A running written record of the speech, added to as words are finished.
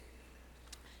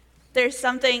There's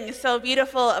something so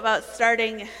beautiful about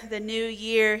starting the new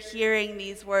year hearing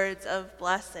these words of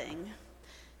blessing.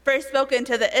 First spoken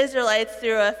to the Israelites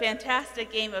through a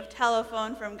fantastic game of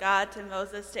telephone from God to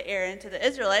Moses to Aaron to the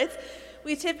Israelites,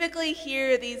 we typically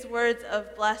hear these words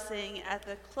of blessing at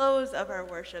the close of our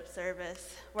worship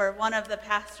service, where one of the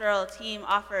pastoral team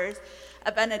offers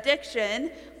a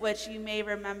benediction, which you may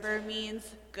remember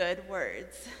means good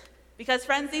words. Because,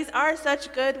 friends, these are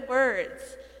such good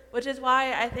words, which is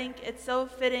why I think it's so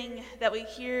fitting that we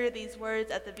hear these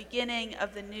words at the beginning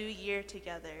of the new year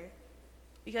together.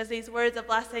 Because these words of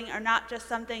blessing are not just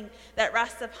something that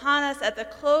rests upon us at the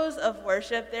close of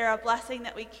worship, they're a blessing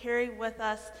that we carry with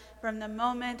us from the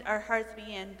moment our hearts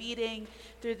began beating,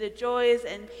 through the joys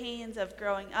and pains of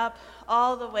growing up,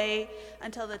 all the way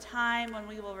until the time when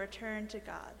we will return to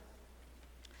God.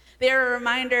 They are a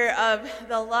reminder of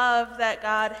the love that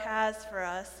God has for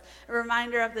us, a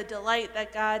reminder of the delight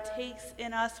that God takes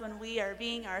in us when we are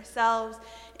being ourselves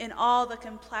in all the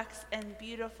complex and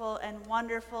beautiful and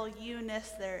wonderful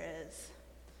you-ness there is,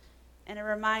 and a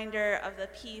reminder of the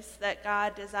peace that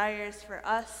God desires for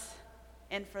us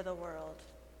and for the world.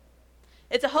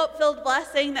 It's a hope-filled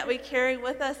blessing that we carry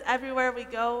with us everywhere we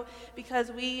go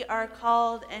because we are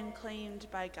called and claimed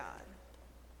by God.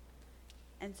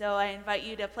 And so I invite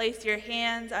you to place your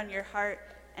hands on your heart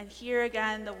and hear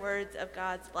again the words of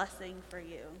God's blessing for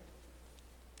you.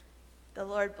 The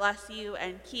Lord bless you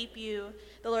and keep you.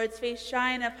 The Lord's face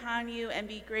shine upon you and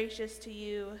be gracious to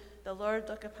you. The Lord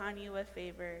look upon you with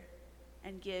favor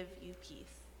and give you peace.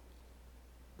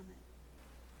 Amen.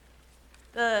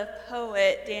 The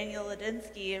poet Daniel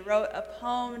Ladinsky wrote a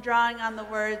poem drawing on the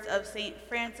words of St.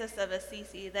 Francis of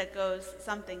Assisi that goes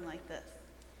something like this.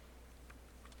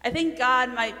 I think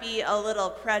God might be a little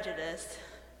prejudiced.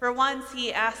 For once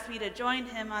he asked me to join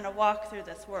him on a walk through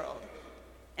this world.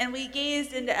 And we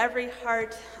gazed into every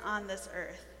heart on this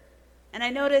earth. And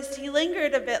I noticed he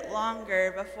lingered a bit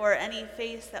longer before any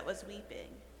face that was weeping,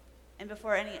 and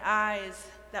before any eyes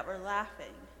that were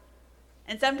laughing.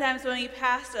 And sometimes when he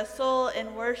passed a soul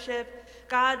in worship,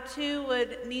 God too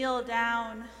would kneel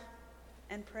down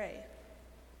and pray.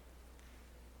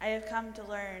 I have come to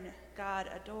learn God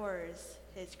adores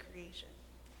his creation.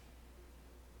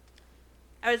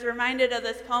 I was reminded of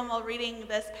this poem while reading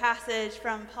this passage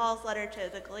from Paul's letter to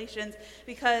the Galatians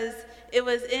because it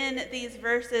was in these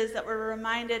verses that we're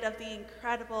reminded of the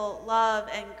incredible love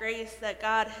and grace that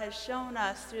God has shown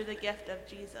us through the gift of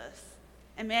Jesus.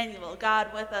 Emmanuel,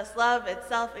 God with us, love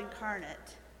itself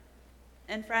incarnate.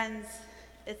 And friends,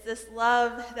 it's this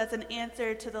love that's an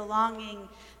answer to the longing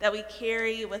that we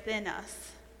carry within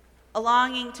us. A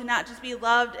longing to not just be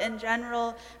loved in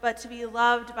general, but to be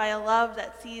loved by a love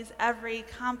that sees every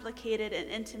complicated and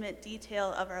intimate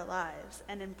detail of our lives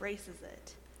and embraces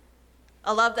it.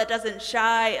 A love that doesn't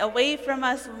shy away from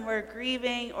us when we're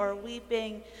grieving or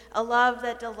weeping. A love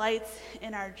that delights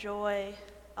in our joy.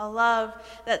 A love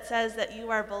that says that you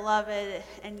are beloved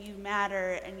and you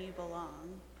matter and you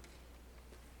belong.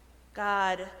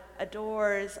 God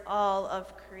adores all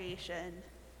of creation.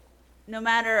 No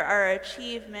matter our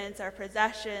achievements, our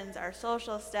possessions, our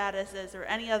social statuses, or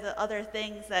any of the other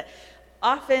things that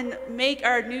often make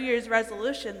our New Year's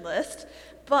resolution list,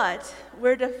 but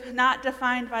we're not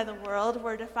defined by the world,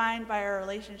 we're defined by our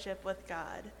relationship with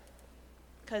God.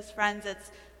 Because, friends,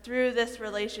 it's through this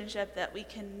relationship that we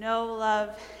can know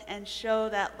love and show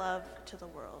that love to the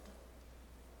world.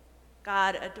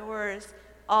 God adores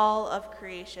all of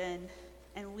creation,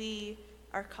 and we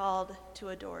are called to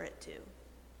adore it too.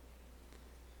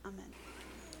 Amen.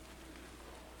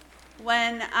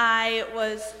 When I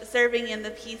was serving in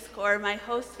the Peace Corps, my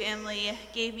host family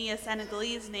gave me a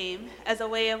Senegalese name as a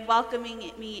way of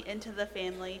welcoming me into the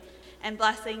family and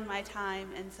blessing my time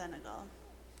in Senegal.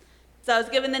 So I was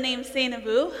given the name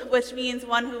Seynabou, which means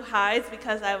one who hides,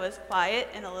 because I was quiet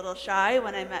and a little shy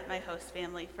when I met my host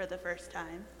family for the first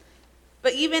time.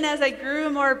 But even as I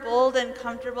grew more bold and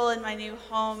comfortable in my new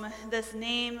home, this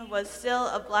name was still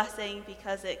a blessing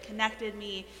because it connected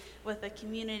me with the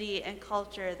community and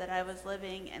culture that I was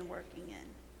living and working in.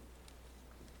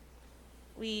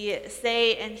 We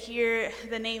say and hear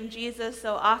the name Jesus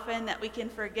so often that we can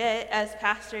forget, as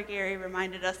Pastor Gary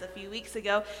reminded us a few weeks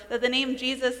ago, that the name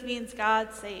Jesus means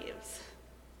God saves,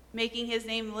 making his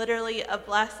name literally a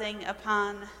blessing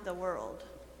upon the world.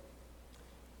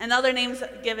 And other names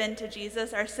given to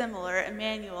Jesus are similar: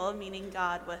 Emmanuel, meaning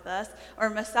God with us, or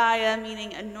Messiah,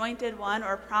 meaning anointed one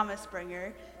or promise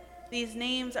bringer. These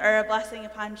names are a blessing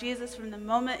upon Jesus from the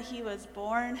moment he was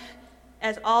born,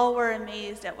 as all were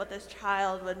amazed at what this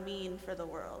child would mean for the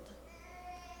world.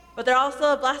 But they're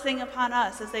also a blessing upon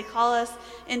us as they call us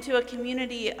into a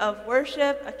community of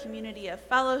worship, a community of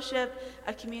fellowship,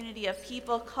 a community of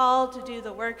people called to do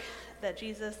the work that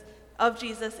Jesus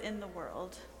in the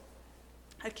world.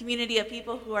 A community of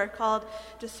people who are called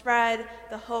to spread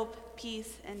the hope,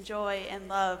 peace, and joy and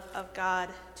love of God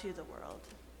to the world.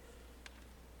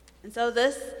 And so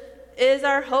this is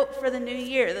our hope for the new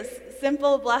year, this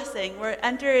simple blessing. We're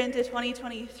entering into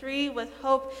 2023 with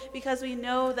hope because we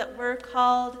know that we're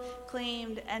called,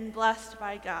 claimed, and blessed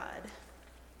by God.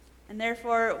 And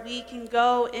therefore, we can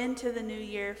go into the new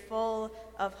year full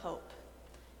of hope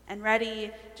and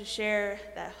ready to share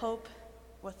that hope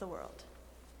with the world.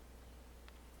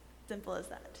 Simple as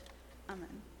that.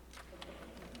 Amen.